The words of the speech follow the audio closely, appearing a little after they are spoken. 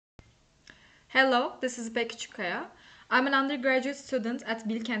Hello, this is İpek Küçükkaya. I'm an undergraduate student at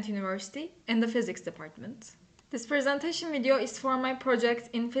Bilkent University in the physics department. This presentation video is for my project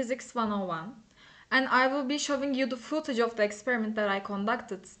in Physics 101, and I will be showing you the footage of the experiment that I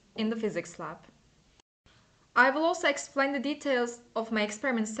conducted in the physics lab. I will also explain the details of my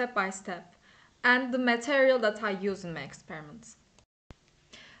experiment step by step and the material that I use in my experiment.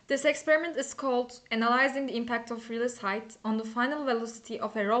 This experiment is called Analyzing the Impact of Release Height on the Final Velocity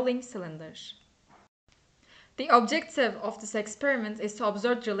of a Rolling Cylinder. The objective of this experiment is to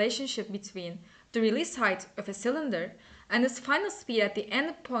observe the relationship between the release height of a cylinder and its final speed at the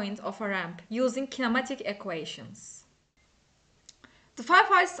end point of a ramp using kinematic equations. The five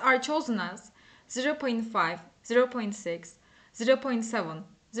heights are chosen as 0.5, 0.6, 0.7,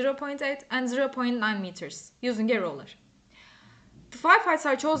 0.8 and 0.9 meters using a roller. The five heights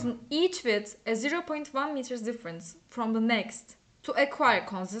are chosen each with a 0.1 meters difference from the next to acquire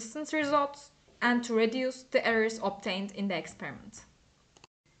consistent results and to reduce the errors obtained in the experiment.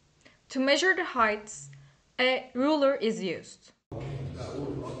 To measure the heights, a ruler is used.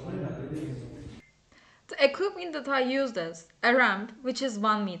 The equipment that I used is a ramp, which is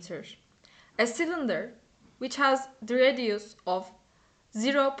 1 meter, a cylinder, which has the radius of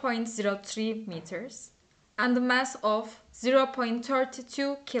 0.03 meters, and the mass of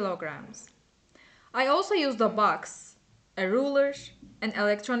 0.32 kilograms. I also used a box, a ruler, an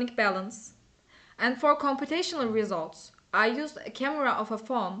electronic balance, and for computational results, I used a camera of a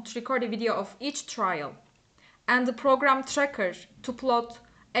phone to record a video of each trial, and the program tracker to plot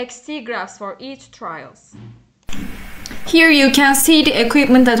XT graphs for each trials. Here you can see the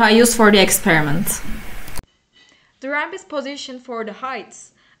equipment that I used for the experiment. The ramp is positioned for the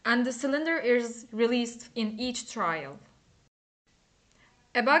heights, and the cylinder is released in each trial.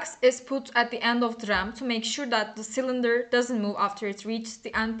 A box is put at the end of the ramp to make sure that the cylinder doesn't move after it reaches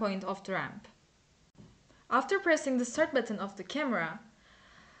the end point of the ramp. After pressing the start button of the camera,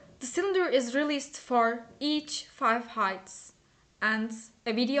 the cylinder is released for each 5 heights and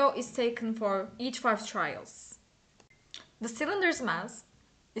a video is taken for each 5 trials. The cylinder's mass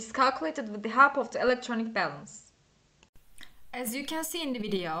is calculated with the help of the electronic balance. As you can see in the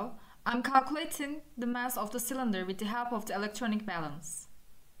video, I'm calculating the mass of the cylinder with the help of the electronic balance.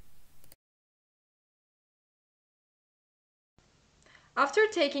 After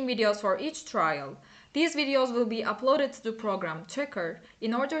taking videos for each trial, these videos will be uploaded to the program tracker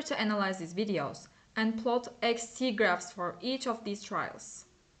in order to analyze these videos and plot XT graphs for each of these trials.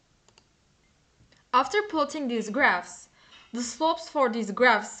 After plotting these graphs, the slopes for these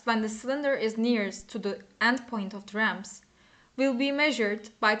graphs when the cylinder is nearest to the end point of the ramps will be measured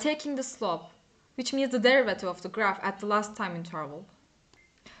by taking the slope, which means the derivative of the graph at the last time interval.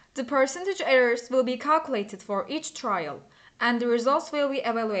 The percentage errors will be calculated for each trial and the results will be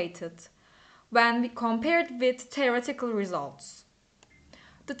evaluated when compared with theoretical results.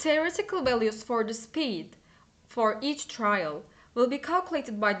 The theoretical values for the speed for each trial will be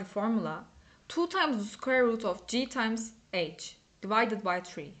calculated by the formula 2 times the square root of g times h divided by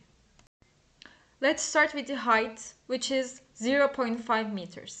 3. Let's start with the height, which is 0.5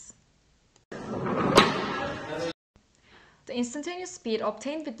 meters. The instantaneous speed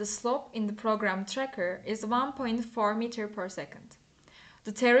obtained with the slope in the program tracker is 1.4 meter per second.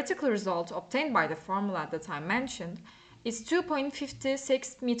 The theoretical result obtained by the formula that I mentioned is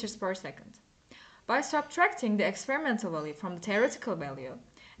 2.56 meters per second. By subtracting the experimental value from the theoretical value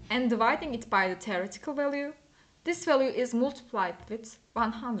and dividing it by the theoretical value, this value is multiplied with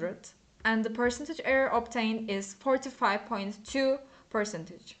 100 and the percentage error obtained is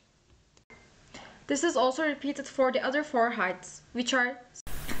 45.2%. This is also repeated for the other 4 heights, which are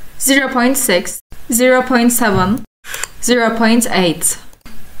 0.6, 0.7, 0.8,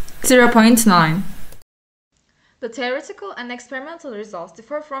 0.9. The theoretical and experimental results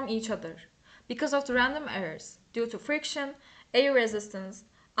differ from each other because of the random errors due to friction, air resistance,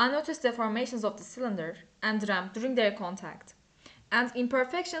 unnoticed deformations of the cylinder and ramp during their contact, and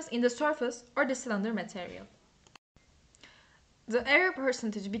imperfections in the surface or the cylinder material. The error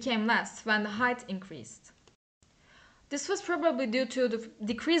percentage became less when the height increased. This was probably due to the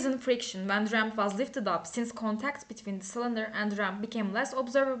decrease in friction when the ramp was lifted up, since contact between the cylinder and the ramp became less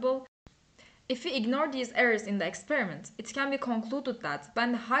observable. If we ignore these errors in the experiment, it can be concluded that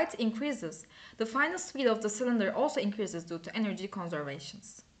when the height increases, the final speed of the cylinder also increases due to energy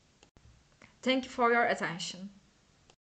conservations. Thank you for your attention.